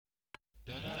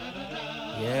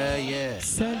Yeah.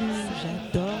 Salut,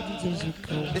 j'adore DJ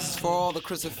Jiko. This is for all the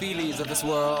Chrysophiles of this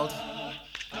world.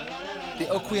 The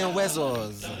Okwi and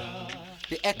Wezos.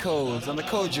 The Echoes and the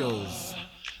Kojos.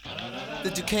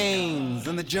 The Duquesnes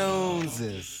and the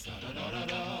Joneses.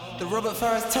 The Robert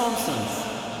Farris Thompsons.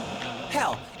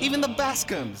 Hell, even the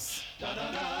Bascoms.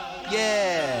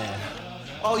 Yeah.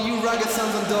 All you rugged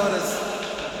sons and daughters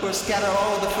who are scattered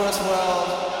all over the first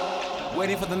world.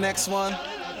 Waiting for the next one.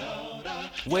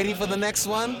 Waiting for the next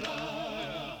one.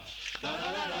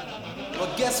 Well,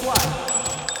 guess what?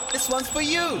 This one's for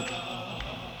you.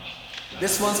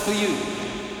 This one's for you.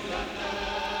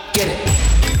 Get it.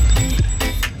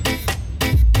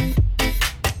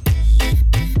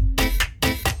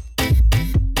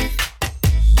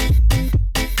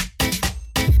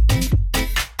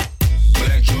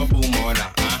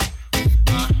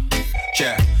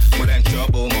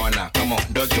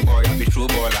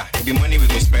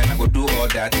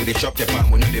 We dey chop the pan,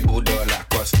 we know the bull dollar.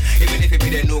 Cause even if it be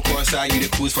the no concert, you the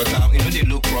cruise for town, you know they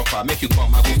look proper. Make you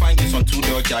come, I go find you some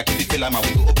 $2 jack. If you feel like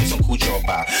we go open some cool job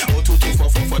bar.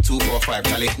 022444245,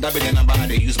 Charlie. That be the number I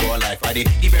they use for life. I they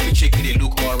give every chick they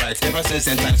look alright. Ever since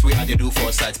then times we had to do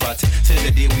foresight. But since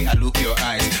the day we I look your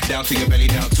eyes, down to your belly,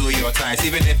 down to your thighs.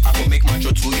 Even if I go make my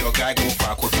job to your guy go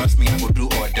far, could trust me, I go do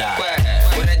or die.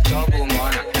 With a job, man.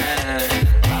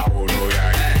 I will know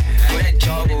ya. With a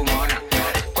job, man.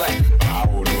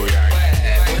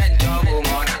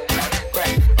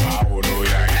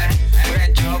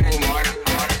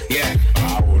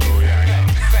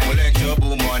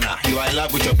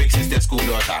 With your big sister school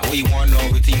daughter, what you want know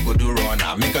what you go do run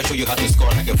now. Make her show you how to score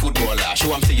like a footballer. Show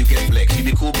them say you get flex, you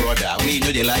be cool brother. We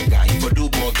know they like that, you go do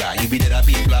burger. You be that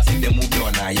be plastic, they move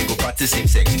on now. You go practice same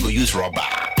sex, you go use rubber.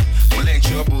 Well, ain't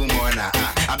your boom on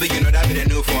I bet you know that be the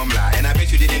new formula. And I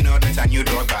bet you didn't know that's a new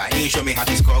drug bar. You ain't show me how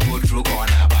to score go through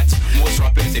corner. But most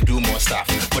rappers, they do more stuff.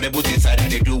 For the boot inside,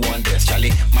 they do wonders.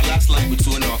 Charlie, my last line with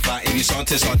two no far. If you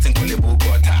something, call the book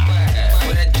got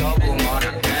with a job, boom on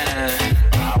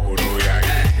I will know ya.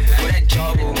 With a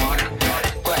job, boom on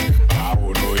I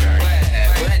will know ya.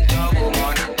 With a job, boom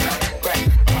on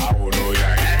I will know ya.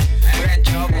 With a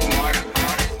job, boom on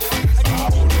I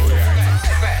will know ya.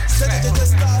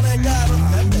 Just start and got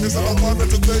it. It's all about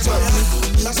the pleasure.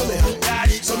 That's what me.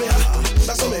 So me.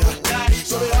 That's what me.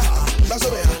 So me. That's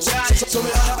what me. So me.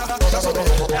 That's what me.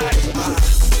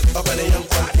 Up in the young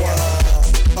quack.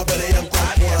 Up in the young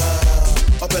quack.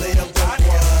 Up in the young quack.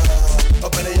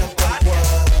 Up in the young quack.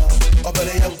 Up in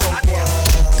the young quack.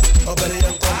 Up in the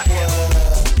young quack.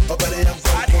 Up in the young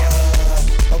quack.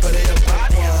 Up in the young quack.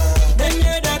 Then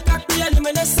you da kakpi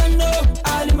alimenesano,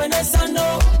 alimenesano.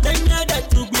 Then you da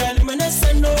tubi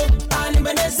alimenesano,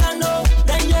 alimenesano.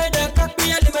 Then you da kakpi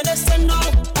alimenesano,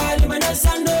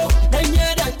 alimenesano. Then you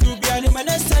da tubi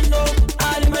alimenesano,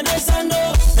 alimenesano.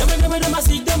 Never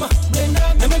masidama,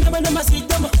 never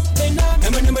masidama,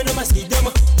 never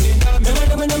masidama, never masidama,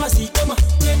 never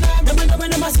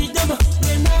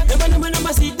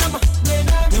masidama,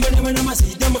 never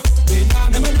masidama,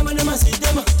 never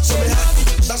masidama. So me,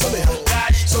 that's what me.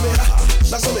 So me,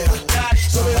 that's what me.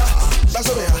 So me, that's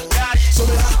what me. So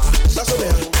me, that's what me.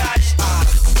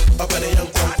 Up in the young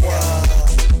quack,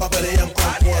 up in the young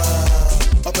quack,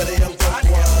 up in the young quack,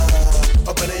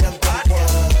 up in the young quack,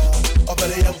 up in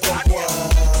the young quack,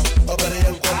 up in the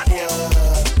young quack,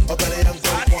 up in the young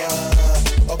quack,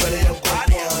 up in the young quack.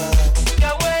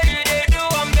 The way you they do,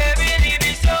 baby, leave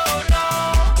it so no.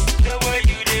 The way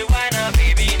you they wanna,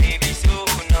 baby, leave it so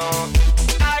no.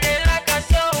 I they like a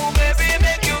soul, baby,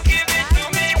 make you give it to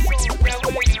me. The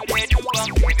way you they do,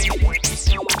 baby, leave it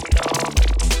so no.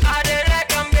 I they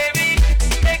like baby,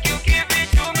 make you give it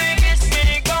to me. Kiss me,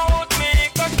 go hold me,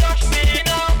 go touch me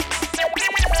now.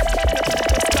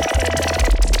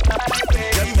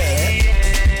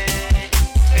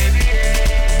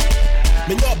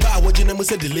 Me no ba what you never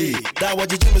said delay. That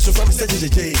what you do me so from say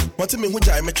JJ. Want me who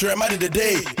jai me try my the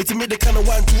day. Me to me the kind of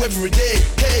one to every day.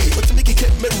 Hey, what to make it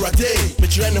keep me a day. Me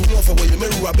try no one for where you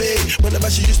me a bay. Whenever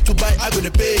she used to buy, I go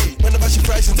to pay. Whenever she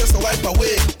price and just a wipe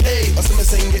away. Hey, also me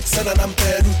sing it, son and I'm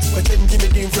peru. When you give me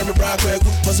the from the bra kwegu.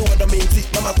 Must what I mean,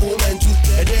 mama cool man too.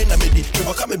 And then I made it, you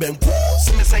come me ben cool.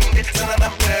 So me sing it, son and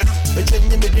I'm peru. When you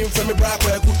give me the from the bra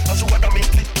kwegu. Must what I mean,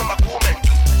 mama cool man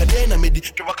too. And then I made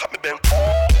it, you come me ben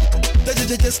cool.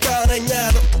 Just start and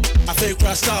yano. I feel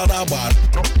crash down our bar.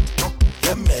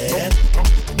 Yeah, man.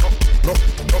 No.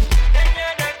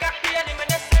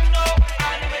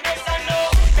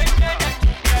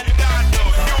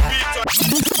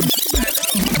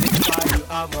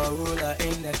 I'm a ruler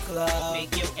in the club.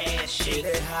 Make your ass shake.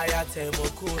 Get higher, table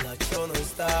cooler, tune and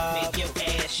stop. Make your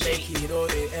ass Make it all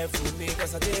the F with me,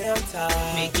 cause I damn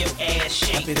tired. Make your ass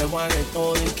shake. I be the one and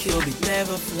only kill me,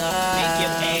 never fly. Make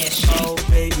your ass shake. Oh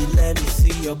baby, let me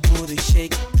see your booty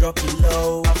shake. Drop it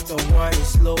low, after whining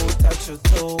slow. Touch your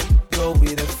toe, go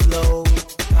with the flow.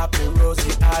 Poppin'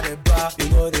 rosy out the bar. You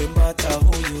know they matter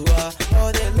who you are.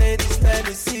 All the ladies, let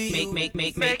me see you.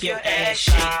 Make your ass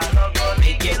shake.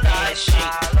 Make your thighs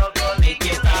shake. Make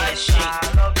your thighs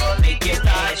shake. Make your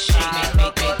thighs shake.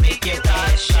 Make your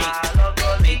thighs shake.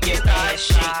 Make your thighs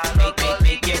shake. Make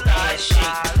your thighs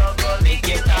shake. Make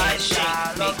your thighs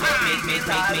shake. Make your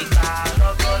thighs shake.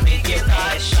 Make your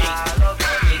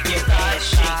thighs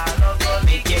shake.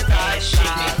 Make your thighs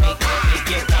shake. Make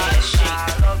your thighs shake.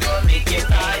 Make your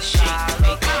thighs shake.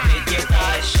 Make your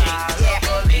thighs shake.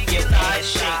 Make your thighs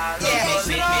shake.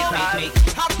 Make your thighs shake.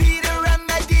 Happy the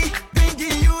remedy,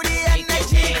 bringing you the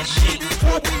energy. Baby,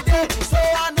 put it there, so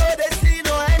I know they see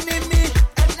no enemy.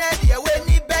 And then you when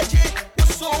you veggie,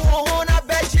 so on a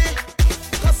veggie.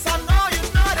 Cause I know you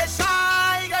know the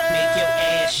shy girl. Make your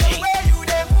ass shake. The way you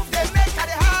they move, they make her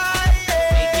the high.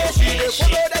 Make your She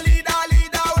ass they follow the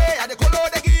leader way, and they follow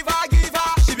the giver.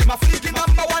 She be my freaky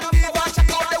number one diva. Check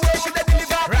out the way she they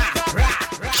deliver.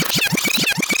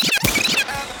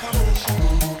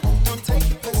 Don't take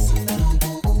it personal.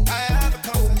 I have a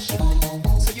confession,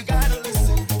 so you gotta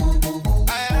listen.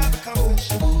 I have a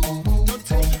confession. Don't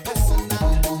take it personal.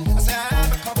 I say I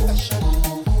have a confession,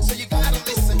 so you gotta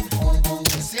listen.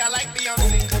 See, I like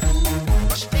Beyonce,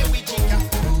 but she did with Jinga.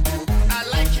 I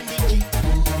like Nicki,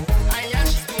 I am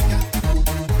she's bigger.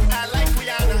 I like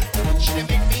Rihanna, she did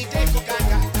make me take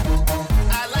Gaga.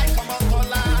 I like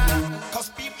Kamantola, cause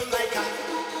people like her.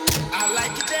 I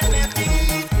like it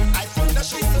Genevieve, I think that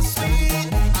she's so sweet.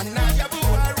 And Nadia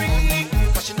Buhari,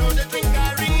 cause she know the drink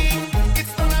I read.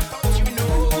 It's not about you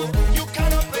know, you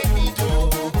cannot play me though.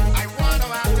 I wanna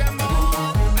have them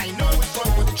all, I know it's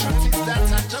wrong, but the truth is that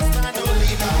I just not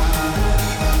Oliver.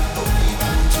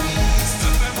 Oliver, twist.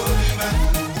 Oliver,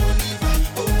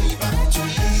 twist. Oliver,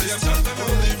 twist.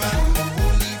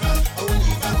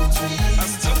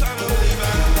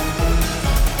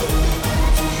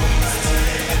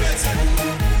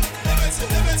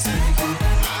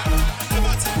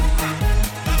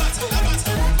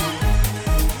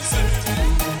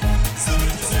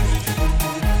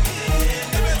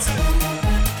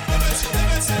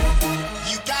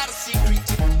 You got a secret,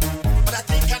 but I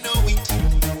think I know it.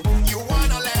 You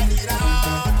wanna let it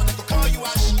out, but I go call you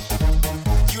a sheep.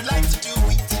 You like to do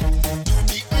it, do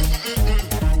the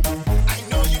I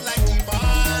know you like the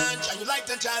bunch, and you like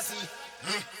the jazzy.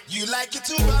 You like it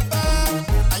too, Baba,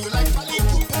 and you like Fali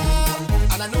Pupa.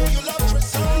 And I know you love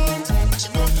croissant, but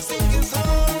you know the singing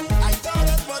song. I thought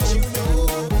that's what you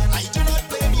know. I do not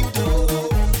blame you though.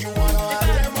 You wanna have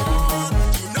them all.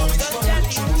 You know it's wrong. The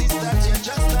truth is that you're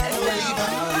just an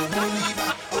Oliver,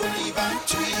 twist. Oliver,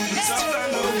 twist.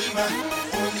 Oliver,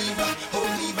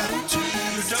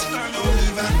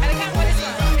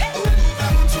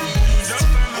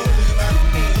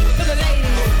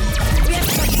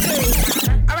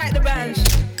 I write the band.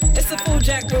 It's a full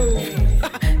jack groove.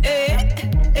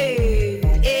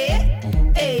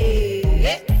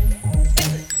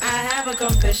 I have a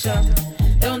confession.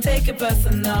 Don't take it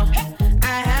personal. I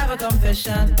have a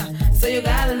confession. So you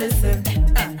gotta listen.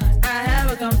 I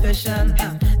have a confession.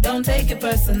 Don't take it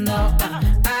personal.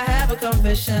 I have a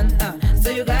confession. So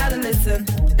you gotta listen.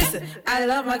 Listen. I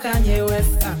love my Kanye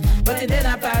West, but he did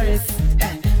not Paris.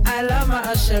 I love my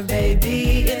Usher,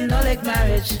 baby, in no like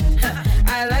marriage.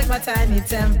 I like my tiny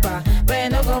temper, but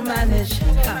ain't no go manage.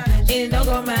 Ain't no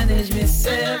go manage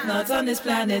myself, not on this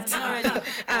planet.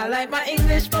 I like my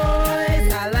English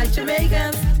boys, I like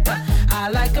Jamaicans, I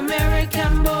like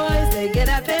American boys, they get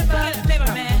a paper,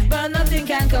 but nothing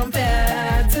can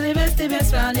compare to the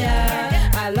best round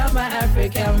here. I love my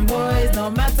African boys, no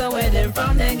matter where they're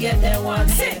from, they get their one.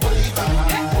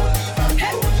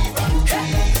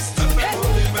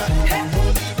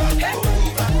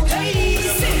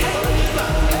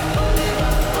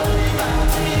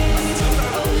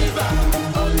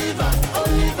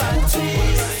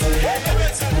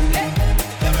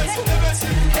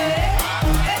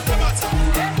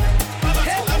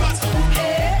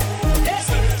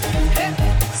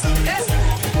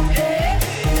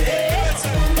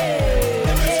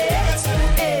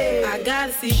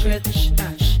 Secret,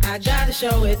 I gotta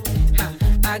show it,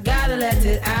 I gotta let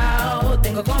it out.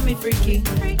 They gon' call me freaky,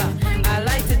 I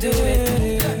like to do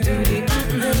it,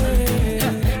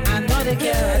 I know they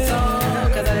care at all,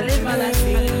 cause I live my life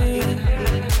free.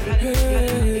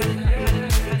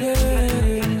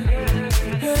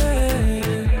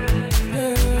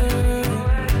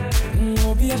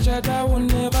 No be a shot, I will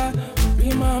never.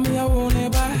 Be mommy, I will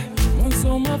never.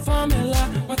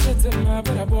 my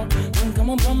better boy. And come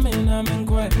on, bumming, I'm in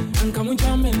quiet. And come on,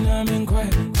 jamming, I'm in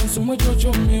quiet. And so much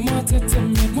you me, more tete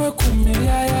me, more kumi,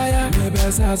 yeah. Maybe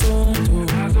as azonto,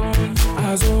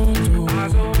 azonto,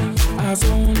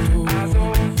 azonto,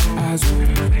 azonto.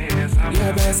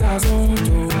 Yeah, best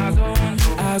azonto,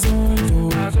 azonto, azonto,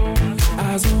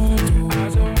 azonto,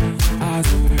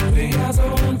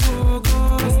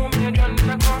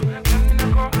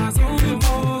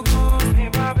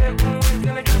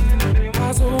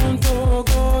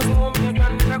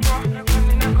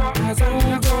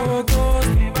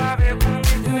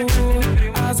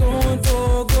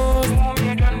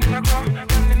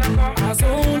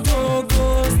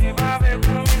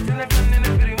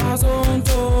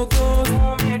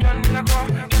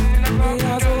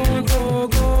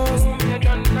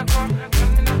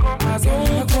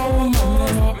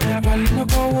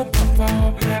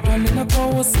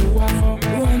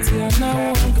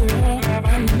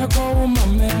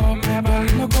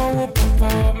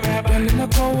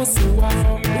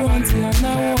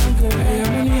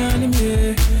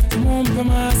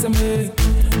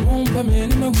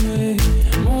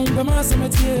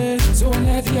 so when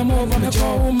I hear more from the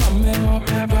call, mamma,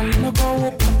 I'm in a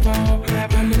call, papa,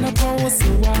 I'm in a call, so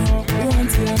I want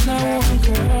to now,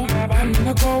 uncle, I'm in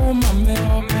a call,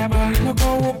 mamma, I'm in a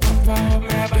call, papa,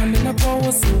 I'm in a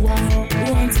call, so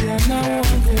I want to now,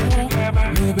 uncle,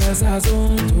 maybe as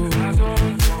azonto,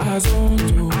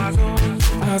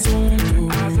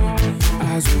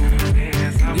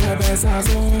 yeah, best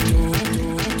azonto.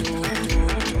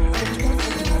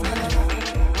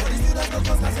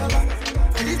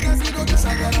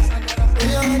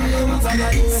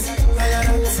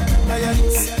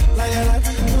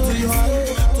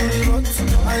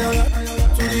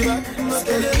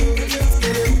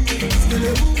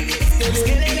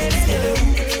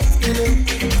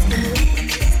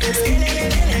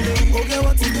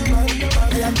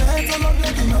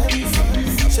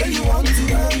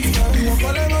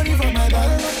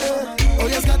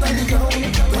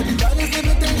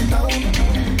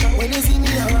 When you see me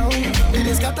around, it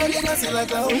is got a say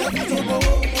like a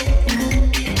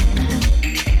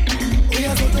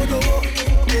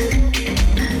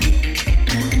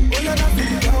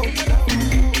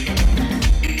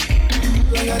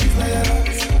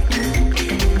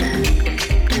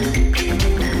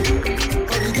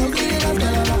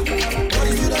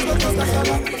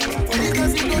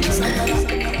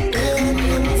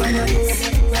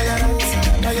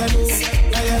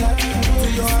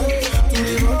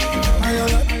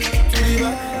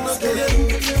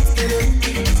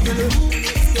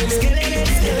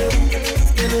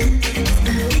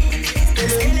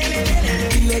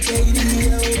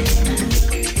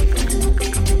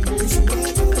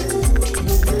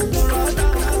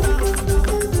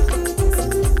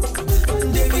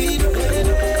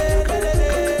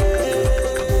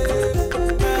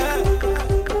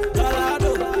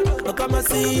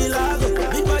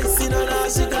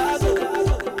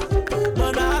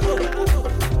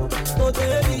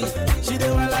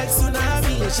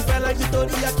She felt like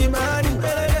Victoria Kimani.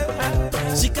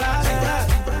 She got it,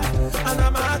 and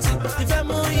I'm at it. If I'm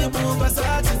more, you move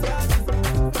Versace.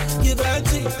 Give her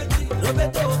tea,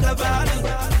 Roberto Cavalli.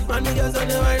 And niggas on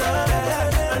the right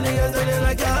now, and niggas on the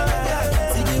like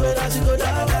that. See the way that she go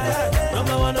down.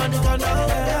 Number one on the countdown.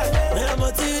 I'm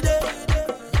a T-Day.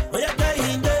 Oh, yeah,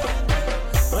 Kahinde.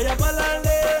 Oh, yeah,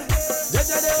 Palande. They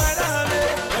say they want to have me.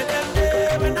 When them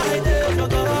day, when I day, no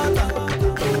go water.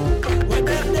 When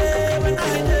them day, when I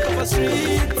day for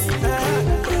streets.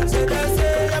 So they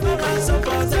say I'm a man so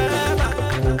forever.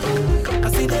 I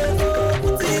see them go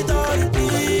put it on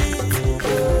repeat.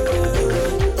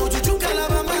 Oh, you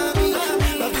calama mami,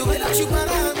 love you when I shoot my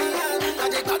mami. I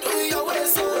take back to your way,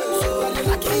 so I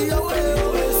like your way.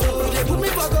 So they put me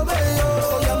for go away,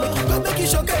 oh yeah, make you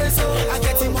showcase, so I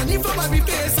get the money from my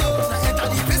briefcase, so I enter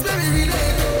the place where we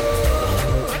relate.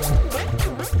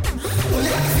 Oh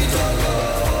yeah, I feel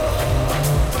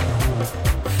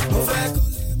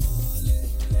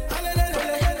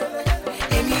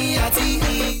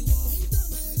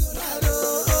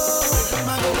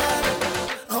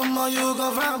you go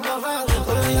round, oh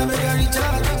yeah, make a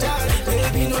recharge,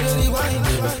 baby, no really wine.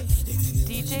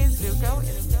 DJ Zuko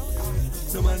is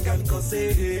No man can cause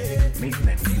it.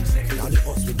 Movement music. All the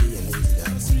us with the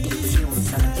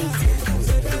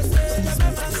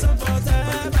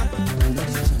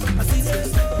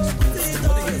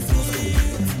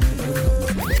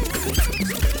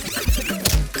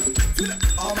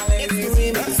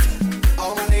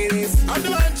All my ladies, on the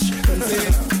lunch.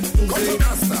 Come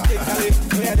master,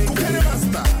 okay,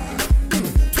 master.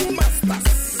 Two masters.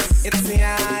 It's the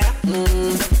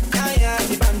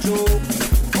the banjo.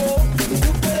 Oh,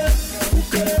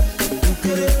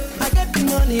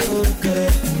 money, okay,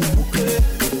 okay,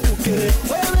 okay.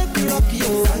 Where make me rock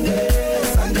you, sangre,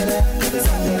 sangre,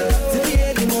 sangre. Till the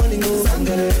early morning, oh,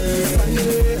 sangre, sangre,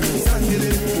 sangre.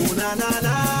 Oh na na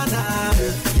na na,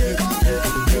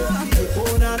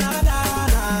 oh na na na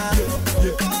na,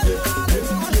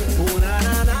 oh na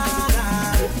na na na,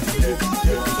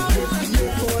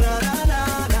 oh na na na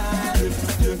na.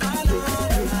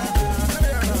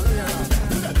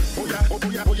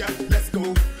 Oh yeah, let's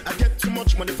go. I get too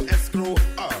much money for escrow.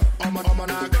 I'm on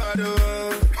I gotta.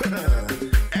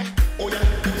 Oh yeah,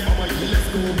 let's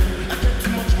go. I get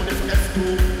too much money for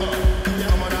escrow.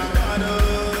 I'm on I gotta.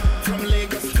 From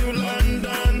Lagos to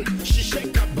London, she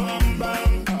shake a bum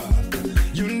bum.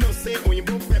 You know say when you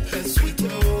both pepper sweet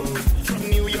oh. From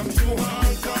New York to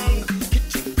Hong Kong,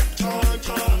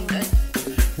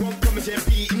 won't come and JP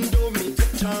Indomie to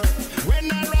town. When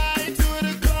I ride to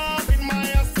the club in my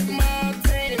Aston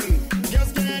Martin,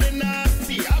 girls getting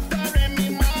nasty after Remy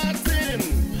Martin.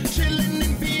 Chilling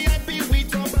in VIP, we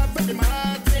talk about Freddie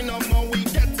Martin. No more we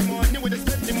get money with the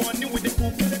spend the money with the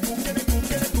cook, get it, cook, get it, cook,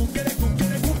 get it, cook, get it, cook,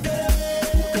 get it, cook, get it.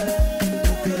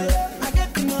 I get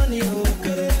the money,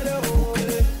 okay,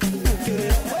 okay, okay.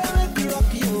 Where make me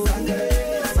rock you, sangre,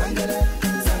 sangre,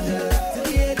 sangre. Till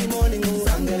the early morning, oh,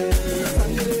 sangre,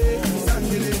 sangre,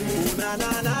 sangre. Oh na na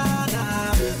na na,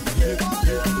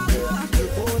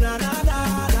 oh na na na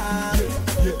na,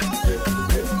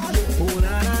 oh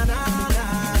na na na na, oh na na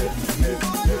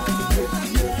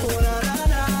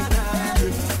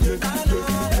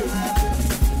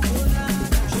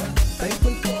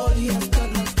thankful for all he has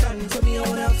done. So me, I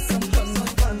wanna have some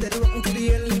fun. They do rock until the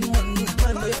early morning.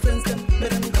 Man, my friends, them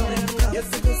better than come. Yes,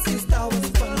 I go see Star was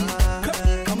fun.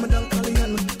 Come down,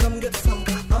 Calian, come get some.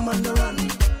 I'm on the run.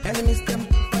 Enemies, them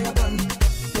fire ban.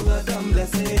 No God, damn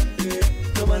bless it.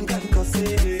 No man can cause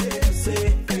it.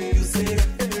 You say,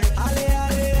 ale,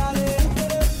 ale, ale.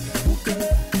 Ukere.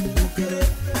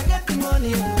 I get the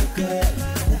money, ukere.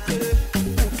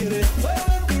 Where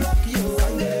will we rock you?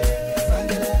 Sangre,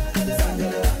 sangre,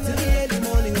 sangre. Till the early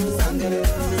morning, oh, sangre,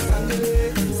 sangre,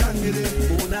 sangre.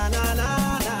 Oh na na na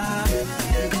na.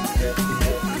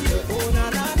 Oh na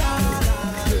na na na.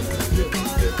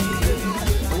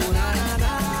 Oh na na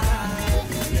na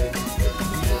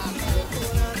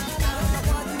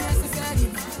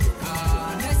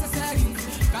Necessary.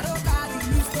 Caro carry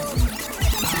new story.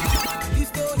 This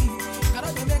story. Caro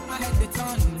they make my head the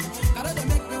turn. Caro they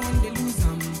make me want to lose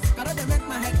them. Caro they make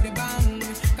my head the bang.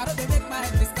 Caro they make my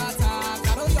head the scatter.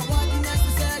 Caro your body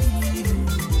necessary.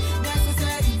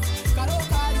 Necessary. Caro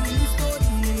carry new story.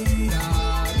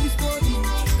 This story.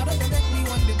 Caro they make me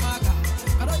want the maga.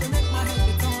 Caro they make my head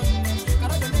the turn.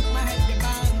 Caro they make my head the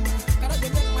bang. Caro they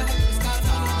make my head the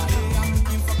scatter. I'm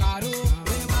looking for Caro.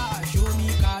 Eva, show me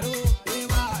Caro.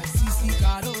 Eva, CC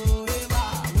Caro. Eva,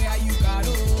 where are you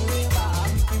Caro? Eva,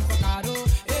 I'm looking for Caro.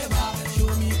 Eva,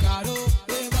 show me Caro.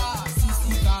 Eva, CC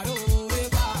Caro.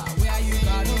 Eva, where are you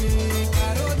Caro?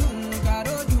 Caro do,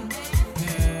 Caro do.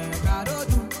 Caro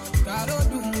do, Caro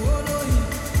do. Olori,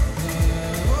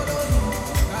 Olori.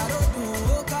 Caro do,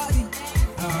 Okari.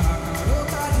 Caro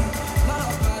Kari.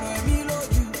 Lord, Caro,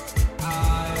 Emiloju.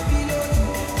 Emiloju.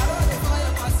 Caro the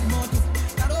fire pass moto.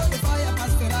 Caro the fire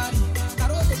pass Ferrari.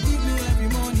 Caro they give me every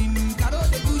morning. Caro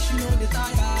the push you know the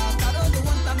tire. Caro the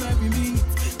one time every minute.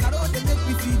 Caro they make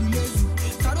me feel lazy.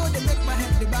 Caro they make my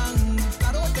head the bang.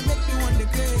 Caro they make me want the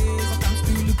craze. But I'm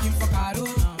still looking for Caro.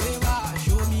 Eva,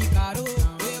 show me Caro.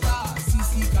 Eva,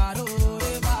 CC Caro.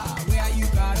 Eva, where are you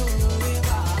Caro?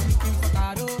 Eva, I'm looking for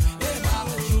Caro. Eva,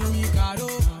 show me Caro.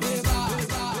 Eva,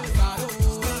 Caro.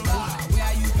 Eva, where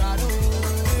are you Caro?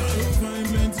 Fine,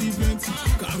 plenty.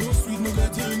 Caro sweet, no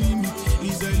get enemy.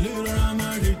 He's a little I'm a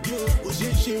radio. Oh,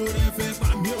 she would have fed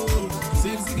by me.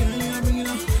 Sexy girl, yeah, bring it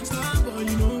up. Star boy,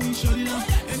 you know we shut it up.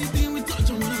 Anything we touch,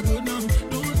 I wanna go down.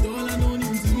 Don't all I don't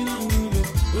even see me now.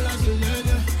 Well, I say,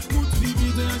 yeah. Move to the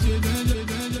beat, and I say, yeah.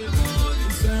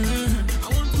 I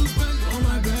want to spend all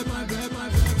my bread.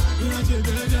 Well, I say,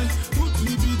 yeah. Move to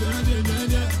the beat, and I say,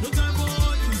 yeah. No time for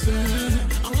all this,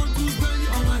 I want to spend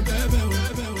all my bread.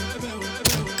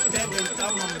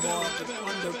 Come on, boy.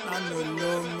 On the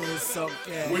low, miss,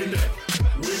 okay. Win that.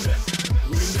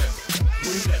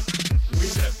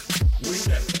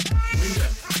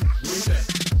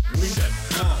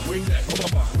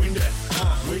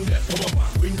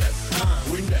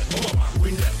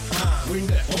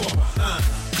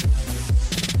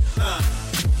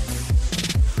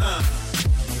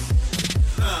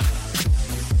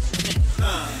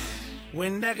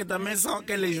 Wenda que também são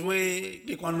aqueles wey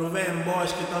que quando vem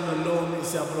boss que estão no lume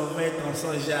se aproveitam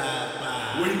só já,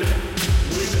 pá. Wenda.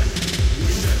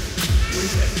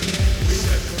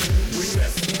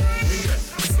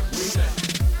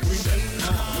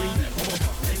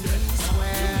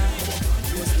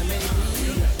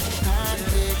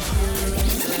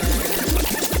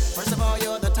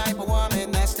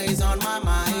 on my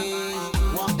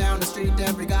mind. Walk down the street,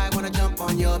 every guy wanna jump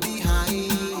on your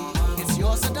behind. It's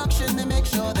your seduction that makes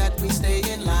sure that we stay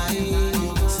in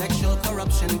line. Sexual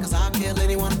corruption, cause I'll kill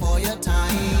anyone for your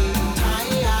time.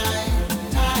 Tie-eye,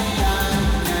 yeah.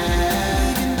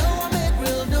 Even though I make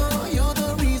real dough, you're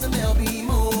the reason there'll be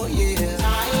more, yeah.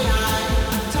 Tie-eye,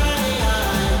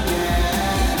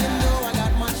 yeah. Even though I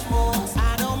got much force, I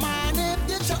don't mind if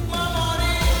you chuck my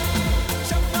money.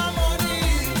 Chuck my money,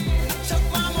 chuck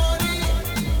my money,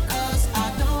 cause I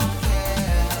don't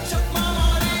care. Chuck my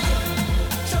money,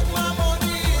 chuck my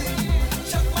money,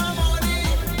 chuck my money,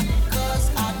 cause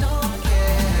I don't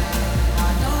care. I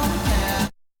don't care.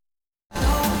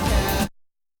 Don't care.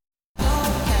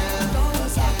 Don't care.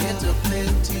 Cause I get a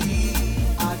plenty.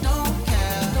 I don't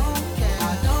care. Don't care.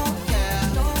 I don't care.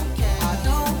 Don't care. I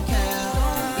don't care.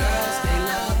 Girls, they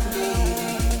love me.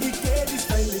 He get this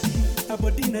fine lady, her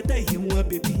body not die him one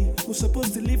baby. Who's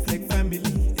supposed to live like family?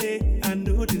 Hey, I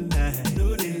know the lie.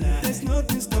 There's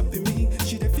nothing stopping me.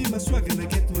 She dey feel my swag and I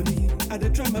get money. I dey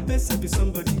try my best to be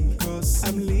somebody, cause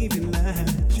I'm living life.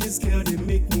 This girl they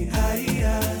make me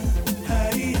higher,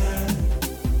 higher.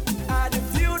 I dey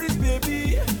feel this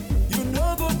baby. You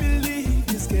no go believe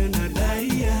this girl na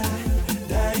die,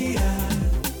 die.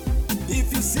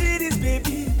 If you see this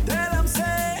baby, tell I'm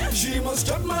say she must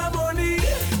chop my money,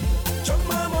 chop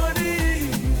my money,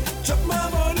 chop my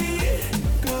money,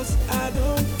 cause I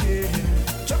don't care.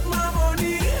 Chop my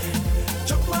money,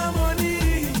 chop my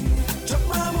money, chop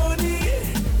my money,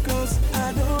 cause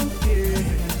I don't care.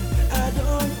 I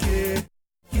don't care,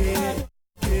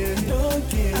 don't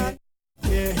care,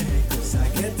 yeah, cause I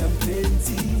get them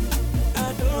plenty.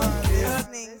 I don't care, I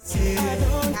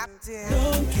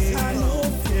don't care, I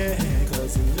don't care,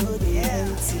 cause you know the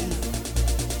empty.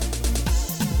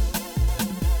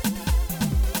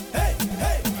 Hey,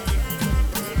 hey,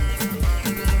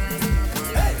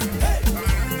 hey, hey,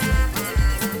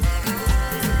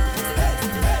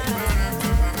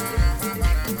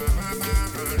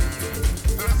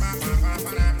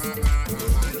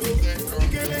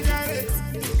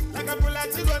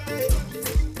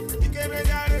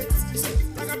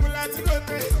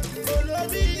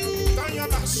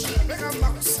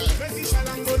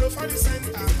 for the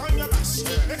center, on your bash,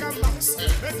 make a bounce,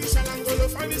 make it shall and go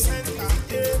for the center.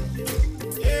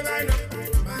 Yeah, by now,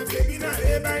 my baby now,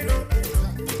 by now,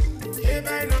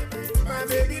 by now, my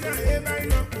baby now, by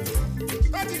now.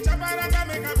 Got it up and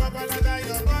make a bubble out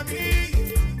your body.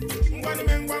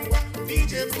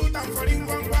 DJ put on for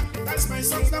Ingwangwa. That's my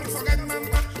song, don't forget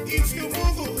mama. If you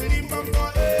move with him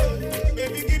bumbo,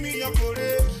 baby give me your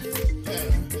courage.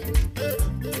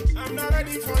 I'm not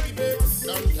ready for the bass.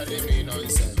 Don't tell me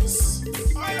nonsense.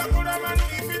 Oh, you put a man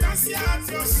if you dance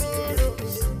your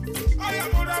sorrows. Oh, you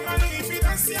put a man if you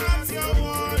dance your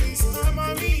worries. No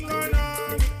mommy, turn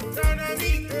on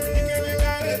me. You can be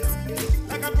direct,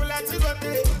 like a bullet to go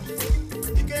take.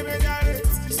 You can be direct,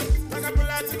 like a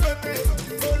bullet to go take.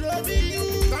 Oh, love you,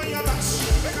 turn your bash,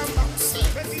 make a bounce.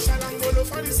 Make it shall and go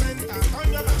for the center. Turn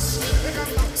your bash, make a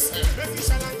bounce. Make it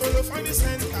shall and go for the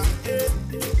center.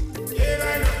 Yeah,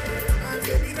 right now, my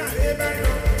baby now, right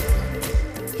now.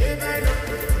 Yeah, right now,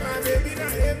 my baby now,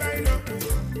 right now.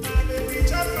 My baby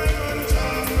chop my money,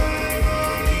 chop my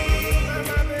money.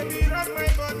 My baby rock my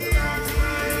body, rock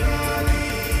my body.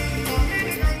 Oh,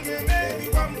 give can get baby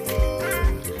one more.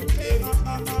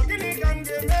 Give can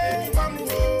get baby one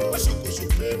more.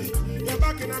 Shoot, baby. You're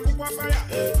back in a cook fire.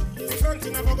 The front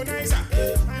in a organizer.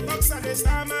 My boxer the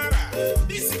stammerer.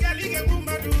 This girl he get boom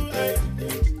do.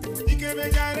 He can be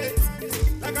jarred.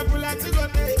 Like a bullet to go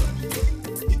take.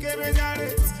 You can be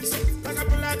jarred. Like a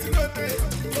bullet to go take.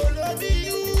 Oh, love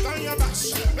you. Turn your bash.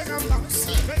 Make a bounce.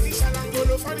 Make it shall and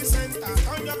go for the center.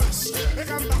 Turn your bash. Make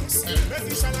a bounce. Make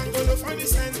it shall and go for the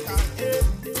center.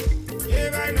 Yeah,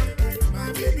 right now.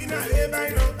 My baby now, right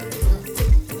now.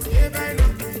 Yeah, right now.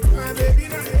 My baby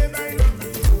now, right now.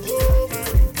 Oh, my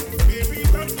baby,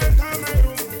 don't enter my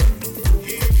room.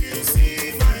 If you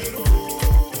see my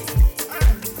room,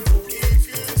 if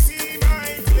you see my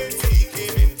plenty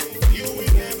cabin, you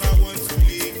will never want to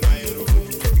leave my room.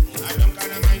 I don't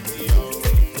kind of mind you.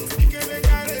 You can be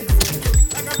jarred,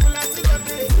 like a bullet to go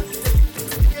take.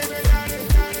 You can be jarred,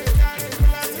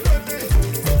 bullet to go take.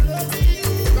 Oh, love you.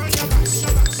 Turn your back,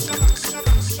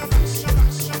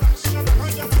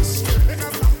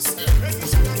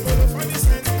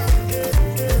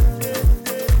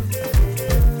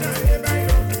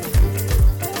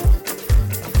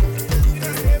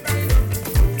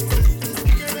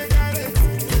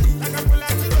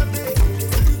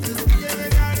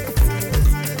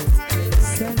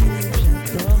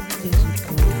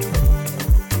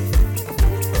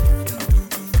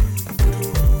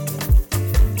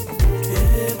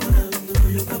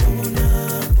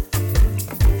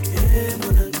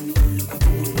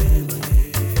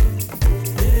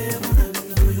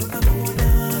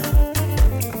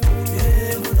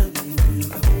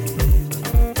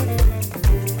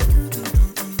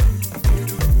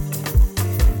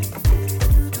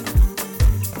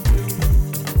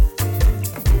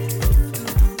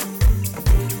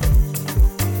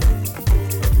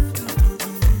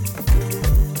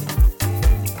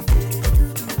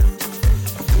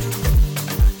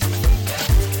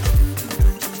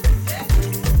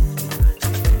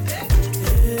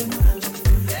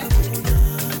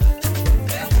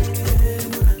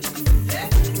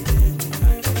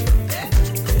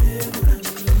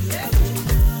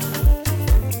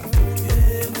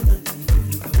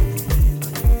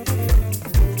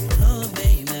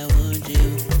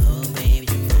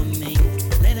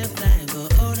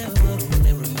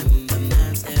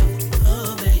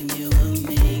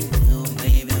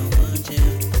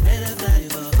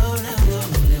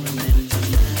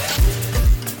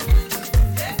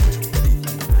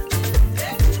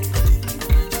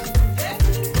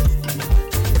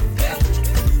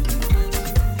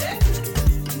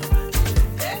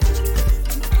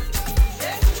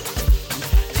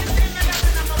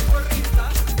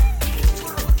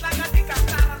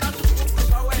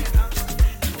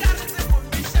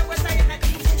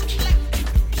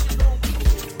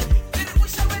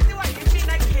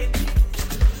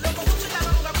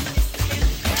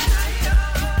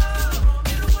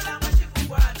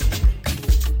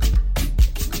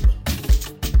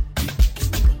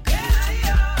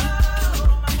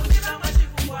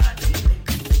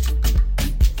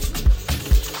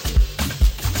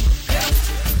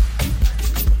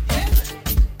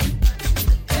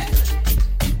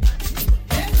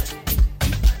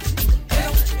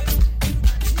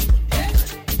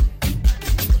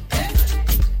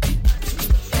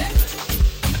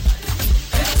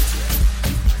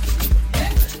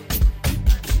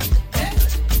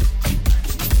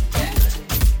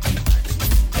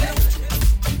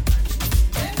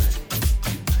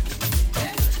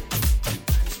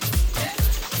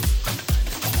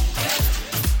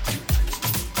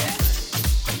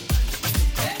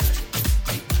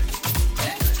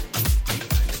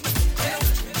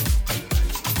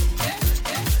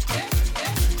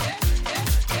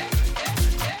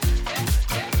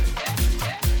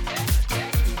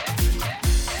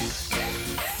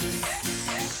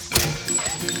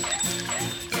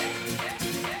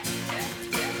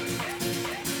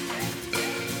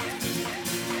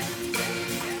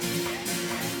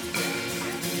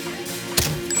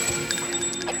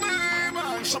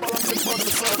 blood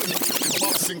for certain.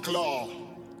 Boxing claw.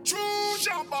 True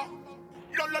jumper.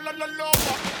 La la la la la.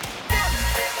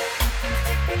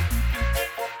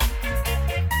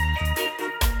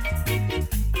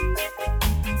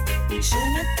 Je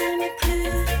ne t'aime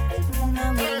plus, mon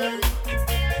amour.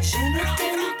 Je ne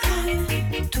t'aime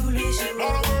plus tous les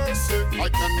jours. I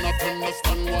cannot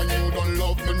understand why you don't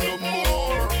love me no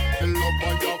more. The love I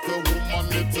have for woman,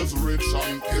 it is rich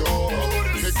and pure.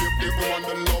 They give everyone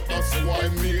the love, that's why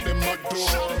me them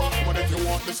adore. But if you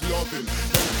want this loving,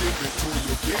 then give it to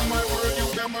you. Give my word, you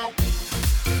come out.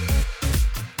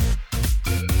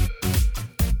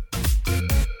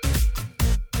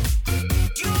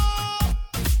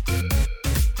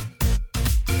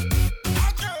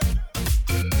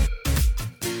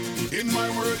 In my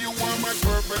world, you are my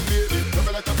perfect lady. Love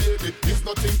me like a baby. It's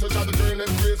nothing to drive the girl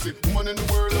and crazy. Woman in the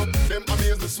world, them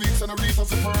amaze the sweets and the reef and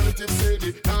superlative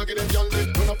sadie. Can't get them y'all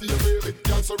lit, run after your baby.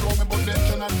 Y'all surround me, but them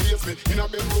cannot face me. In a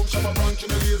bedroom, shop a branch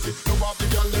and a lazy. Love off the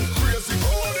y'all them crazy.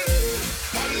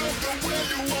 I love the way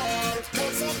you are,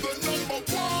 'cause I'm the number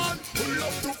one. Who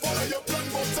love to follow your plan,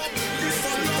 but I'm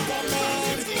Mr. Lover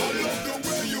Man. I love the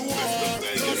way you are,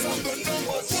 'cause I'm the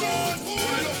number one. Who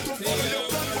love to follow your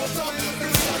plan, but I'm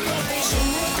Mr. Lover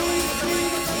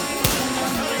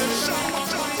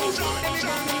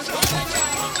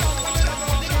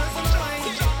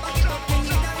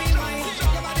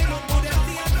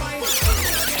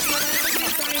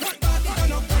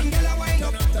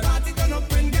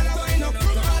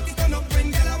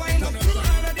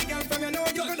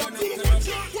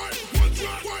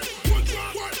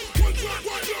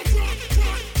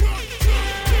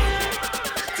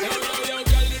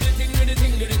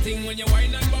when you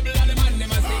whine and bubble, all the man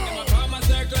them a sing. Them a form a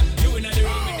circle. You in the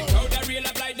room, make the crowd a reel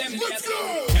up like them. Let's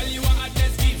go. Tell you what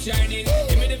hotness keep shining.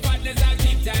 Give me the fatness, I'll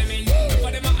keep timing. Look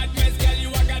for them a hotness, girl, you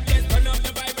a got this. Turn up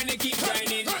the vibe when they keep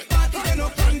shining. Party turn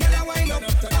up and get a wine up.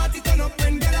 Party turn up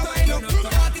and get a wine up.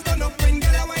 Party turn up and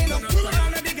get a wine up.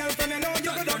 All of the girls from you know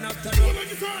you go down up.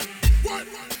 What?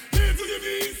 Hands on your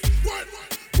knees. What?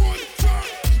 One shot.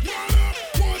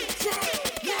 One shot.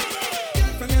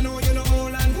 From you know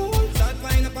all and cool. Start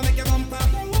wine up and make your bumper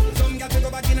cool. Some got to go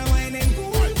back in a wine and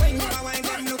cool. When you a wine,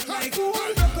 them look like cool.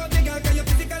 Rock out the girl 'cause you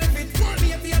physically fit. Me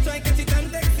if you try catch it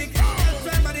and take sick.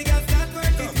 Try but the girl start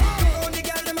working. All the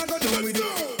girl them a go down with it.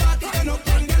 Party turn up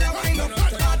and get a wine up.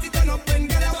 Party turn up and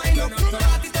get a wine up.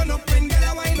 Party turn up and get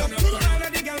a wine up. All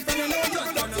of the girls from you know you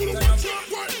go down.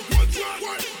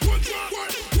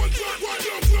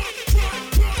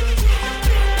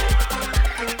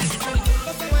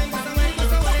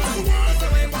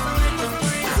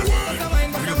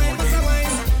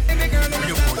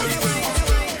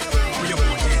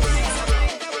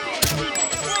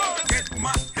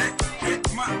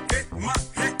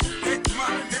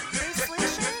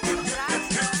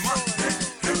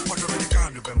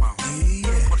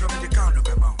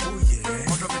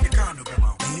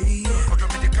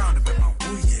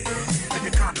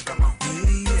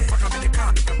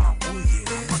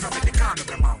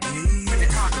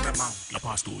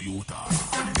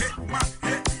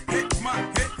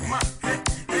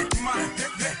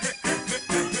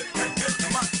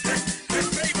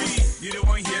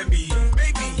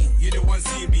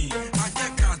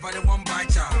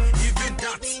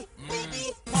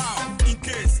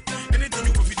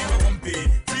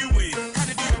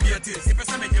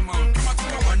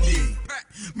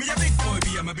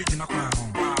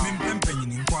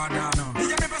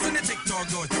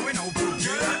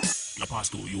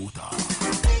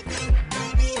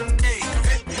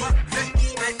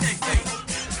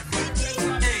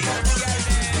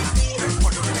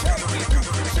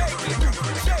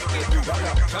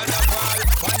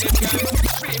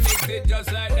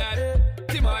 Just like that,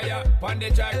 Timaya, on the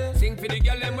track. Sing for the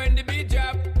girl them when the beat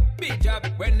drop. Beat drop,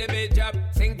 when the beat drop.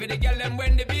 Sing for the girl them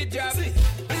when the beat drop. The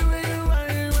way you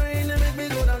whine, and make me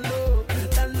go down low,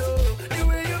 down low. The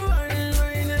way you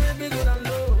whine, and make me go down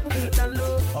low, down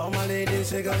low. All my ladies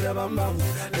shake up your bum bum.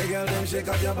 The girl them shake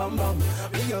up your bum bum.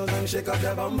 The girls them shake up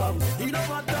your bum bum. You don't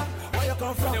matter where you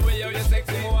come from. The way you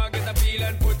sexy, me want get a feel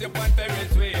and put you on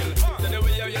Ferris wheel. So the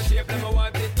way you shape, them I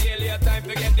want it daily. Your time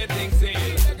to get the thing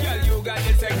sealed. Girl, you got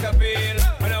the sex appeal.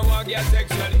 When I want your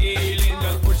sexual healing,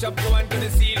 just push up your hand to the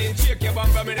ceiling. Shake your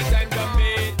bum bum in the time come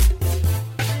beat.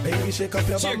 Baby, shake up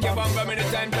your bum bum. Shake your bum bum in the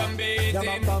time come beating.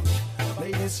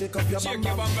 Ladies, shake up your bum bum. Shake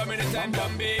your bum bum in the time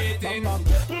come beating.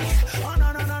 Oh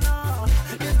no no no no,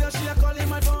 this girl she a calling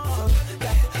my phone.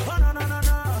 Yeah. Oh no no no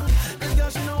no, this girl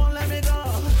she no won't let me go.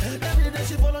 Every day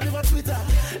she follow me for Twitter.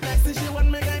 Next thing she want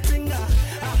me guy finger.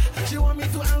 She want me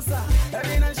to answer.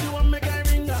 Every night she want me guy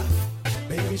ringer.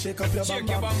 Baby, shake up your bum bum. Shake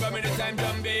your bum bum in the time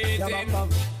come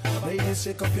beating. Ladies,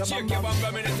 shake up your Shake bam your bam.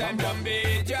 bum bum anytime jam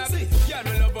beat jab. Girl,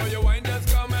 me love how you wine, just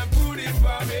come and put it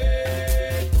for me.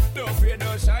 Don't fear,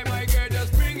 don't shy, my girl,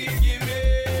 just bring it, give me.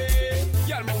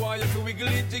 Girl, me want you to wiggle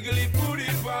it, jiggle it, put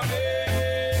it for me.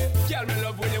 Girl, me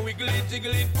love when you wiggle it,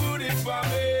 jiggle it, put it for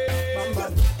me. Bam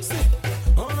bam. See.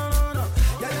 Oh no no no.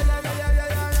 Yeah.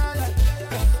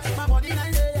 My body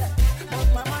not there yet, but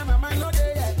my mind not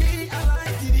there yet. Me, I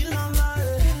like it, it la.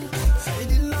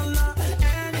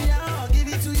 Anyhow, I'll give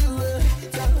it to you.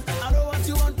 I know what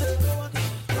you want.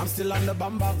 I'm still on the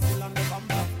bam bam.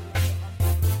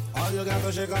 All you got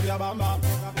to shake up your bam bam.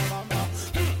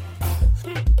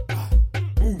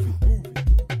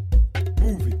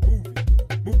 Move it.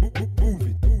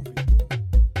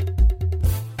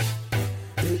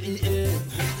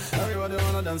 Everybody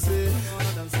wanna dance it.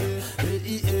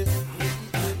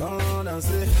 Wanna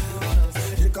dance it.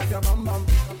 Shake up your bam bam.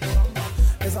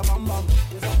 It's a bam bam.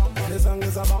 This song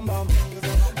is a bam bam.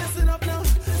 Listen up now.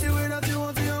 The way that you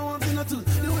want it, I want it too.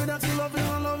 The way that you love it,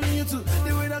 I'm loving you too.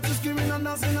 The way that you screaming and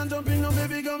dancing and jumping on,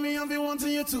 baby girl, me, I'll be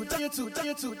wanting you too. Vous avez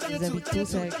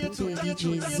tous à écouter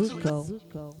DJ Zuko.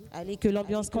 Allez, que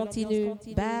l'ambiance continue.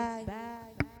 Bye.